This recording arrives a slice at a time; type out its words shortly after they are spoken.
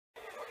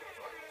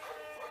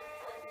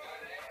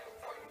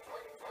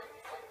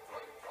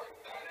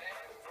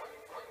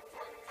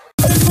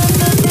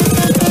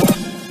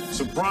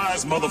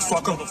Surprise,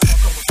 motherfucker.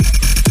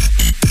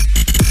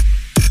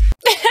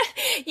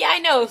 Yeah, I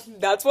know.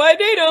 That's why I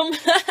date him.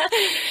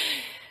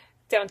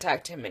 Don't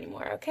talk to him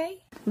anymore, okay?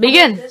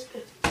 Begin.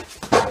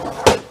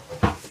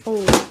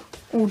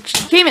 Oh,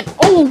 came in.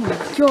 Oh my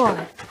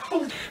god.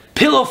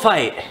 Pillow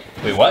fight.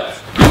 Wait, what?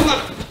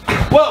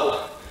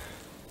 Whoa.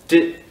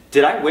 Did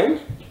I win?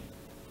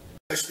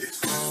 Touch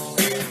this.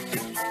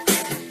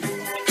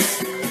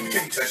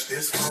 Can't touch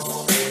this.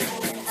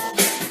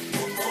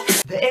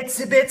 The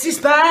itsy bitsy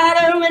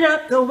spider went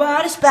up the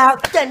water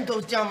spout, then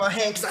goes down my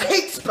hand 'cause I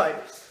hate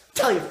spiders.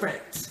 Tell your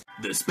friends.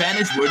 The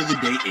Spanish word of the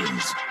day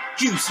is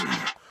juicy.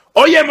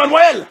 Oye,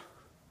 Manuel!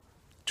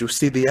 Did you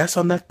see the S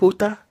on that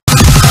puta?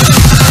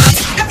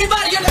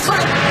 Everybody in the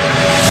club!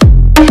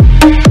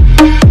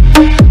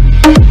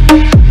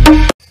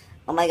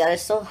 Oh my god,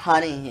 it's so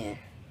hot in here.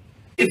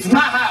 It's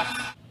not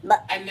hot.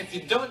 But And if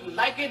you don't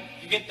like it,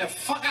 you get the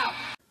fuck out.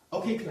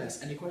 Okay,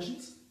 class, any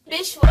questions?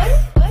 Bitch, what?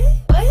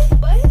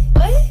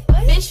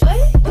 Bitch,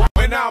 what?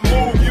 When I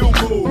move, you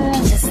move.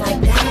 Just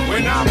like that.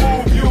 When I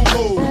move, you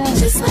move.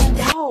 Just like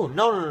that. oh,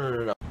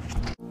 no.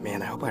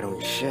 Man, I hope I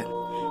don't eat shit.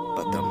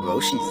 But them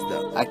Roshis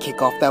though. I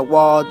kick off that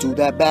wall, do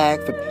that back.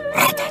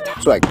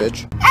 Swag,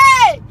 bitch.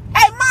 Hey,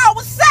 Ma,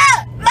 what's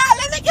up? Ma,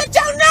 let me get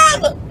your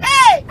number.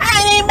 Hey,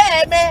 I ain't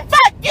mad, man.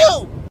 Fuck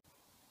you.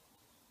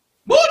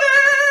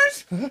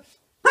 Mornings!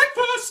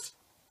 Breakfast!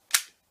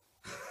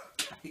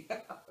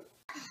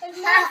 It's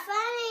not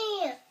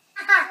funny.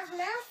 It's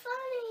not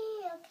funny,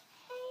 okay?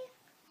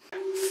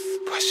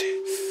 Push it.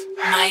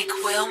 Mike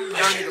will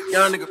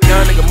Young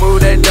nigga,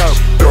 move that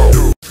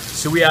dope.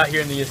 So we out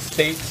here in the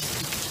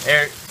estates.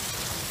 Eric.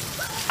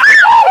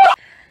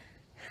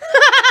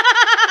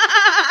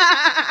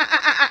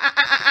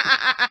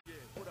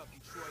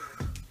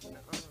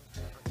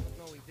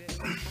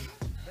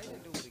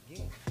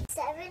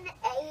 7,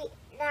 8,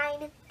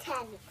 9, 10.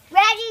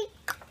 Ready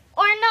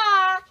or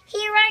not?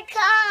 Here I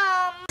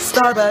come.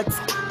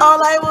 Starbucks, all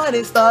I want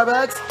is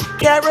Starbucks.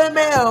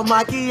 Caramel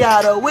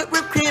macchiato with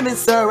whipped cream and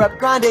syrup.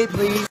 Grande,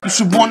 please. You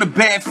should want a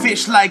bad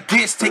fish like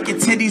this. Take your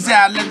titties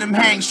out, let them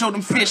hang, show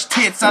them fish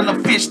tits. I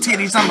love fish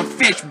titties, I'm a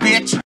fish,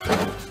 bitch.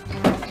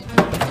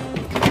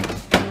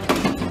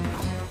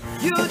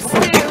 You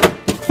still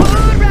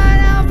food right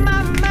out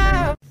my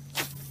mouth.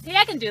 Hey,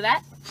 I can do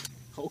that.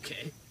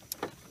 Okay.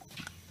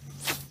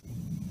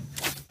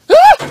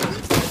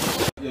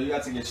 Yo, you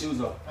gotta take your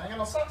shoes off. I ain't got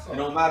no socks on. It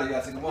don't matter, you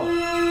gotta take them off.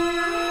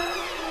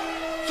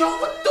 Yo,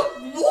 what the?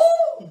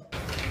 Whoa!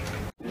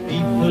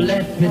 People,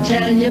 let me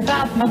tell you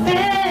about my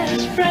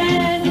best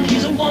friend.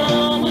 He's a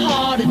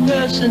warm-hearted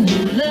person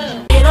who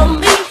loves it on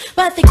me,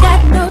 but they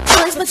got no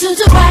choice but to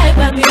do right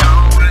by me.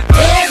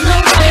 There's no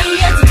way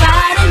you're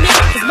dividing me,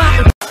 'cause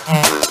my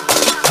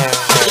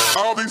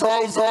All these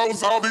hoes.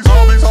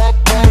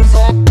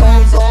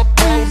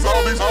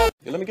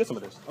 Yeah, let me get some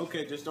of this.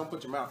 Okay, just don't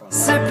put your mouth on it.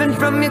 Sipping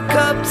from your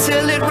cup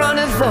till it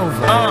runneth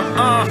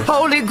over.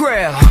 Holy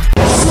grail.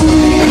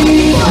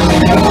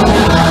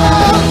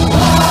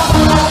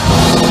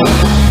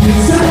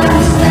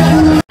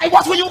 Hey,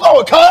 watch where you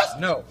going, cuz?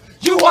 No.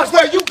 You watch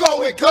where you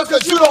going,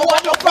 cuz you don't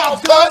want no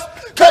problems, cuz.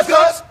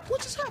 Cuz.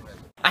 What just happened?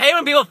 I hate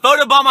when people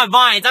photobomb my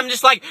vines. I'm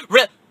just like,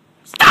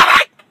 stop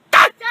it!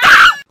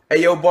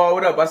 Hey, yo, ball,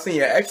 what up? I seen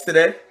your ex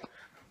today.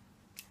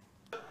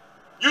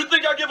 You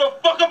think I give a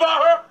fuck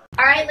about her?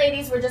 Alright,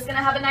 ladies, we're just gonna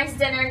have a nice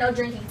dinner, no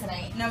drinking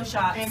tonight. No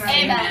shots.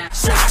 Amen.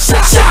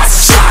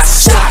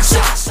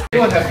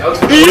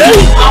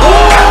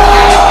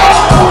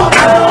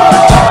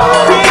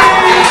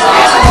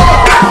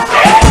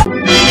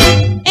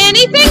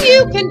 anything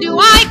you can do,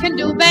 I can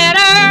do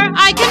better.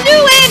 I can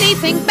do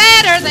anything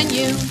better than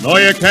you. No,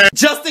 you can't.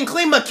 Justin,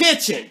 clean my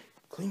kitchen.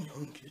 Clean your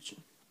own kitchen.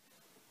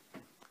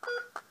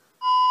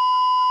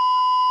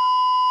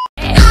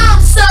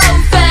 I'm so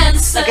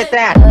fancy. Look at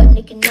that.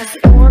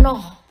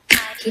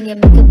 Can you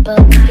make a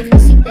bug? Can you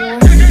see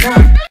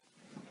that?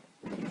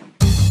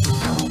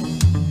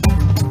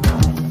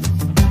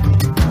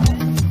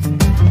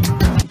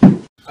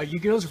 Are you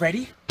girls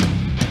ready?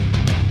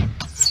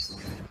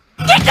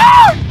 Get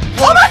down!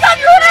 Oh my god,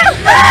 you're in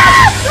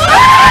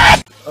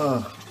it!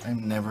 Ugh,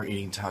 I'm never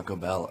eating Taco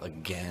Bell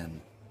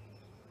again.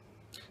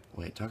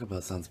 Wait, Taco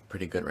Bell sounds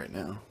pretty good right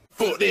now.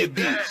 Fuck that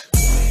bitch.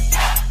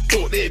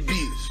 Fuck that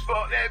bitch.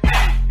 Fuck that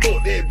bitch.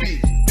 Fuck that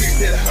bitch. Bitch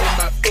that hurt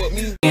my fuck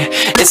me.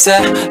 It's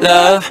a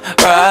love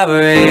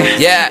robbery.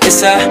 Yeah,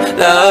 it's a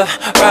love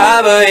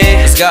robbery.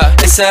 Let's go.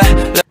 It's a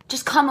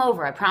Just come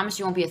over. I promise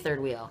you won't be a third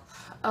wheel.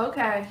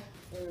 Okay.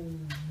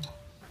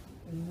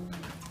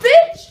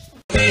 Bitch!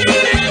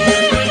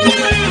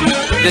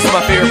 This is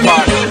my favorite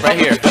part, right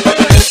here.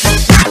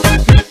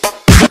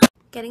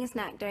 Getting a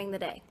snack during the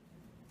day.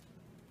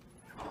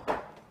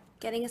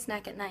 Getting a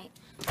snack at night.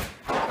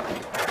 Ow,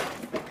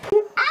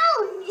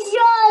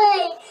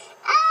 Joy!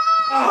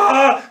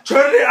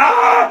 Trinity,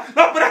 not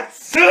but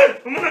that's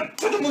it. I'm gonna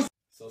put the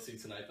So see you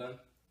tonight then?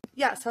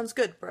 Yeah, sounds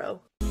good,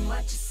 bro.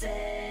 What you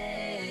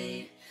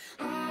say?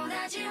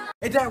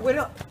 Hey, Dad, wait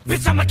up.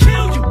 bitch, I'ma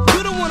kill you.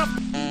 You don't wanna.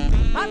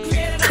 Come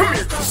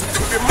here,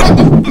 stupid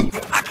mother.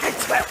 I can't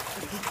tell.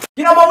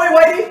 Get on my way,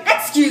 Whitey!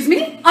 Excuse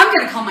me? I'm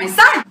gonna call my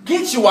son.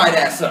 Get your white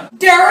ass up.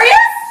 Darius?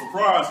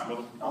 Surprise,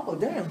 mother. Oh,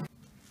 damn.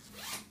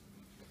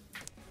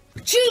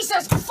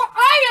 Jesus,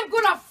 I am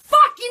gonna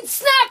fucking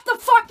snap the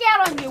fuck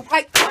out on you.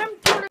 I'm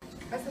gonna...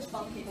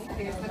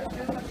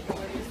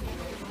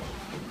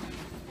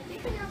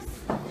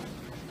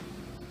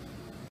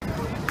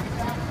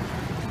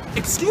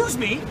 Excuse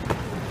me?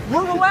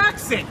 We're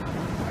relaxing.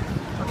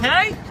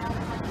 Okay?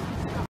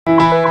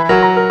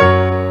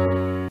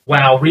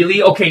 Wow,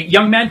 really? Okay,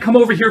 young man, come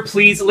over here,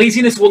 please.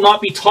 Laziness will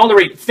not be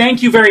tolerated.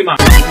 Thank you very much.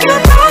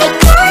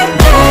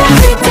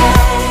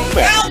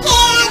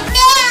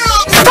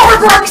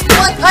 Starbucks!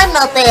 I'm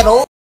not that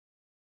old.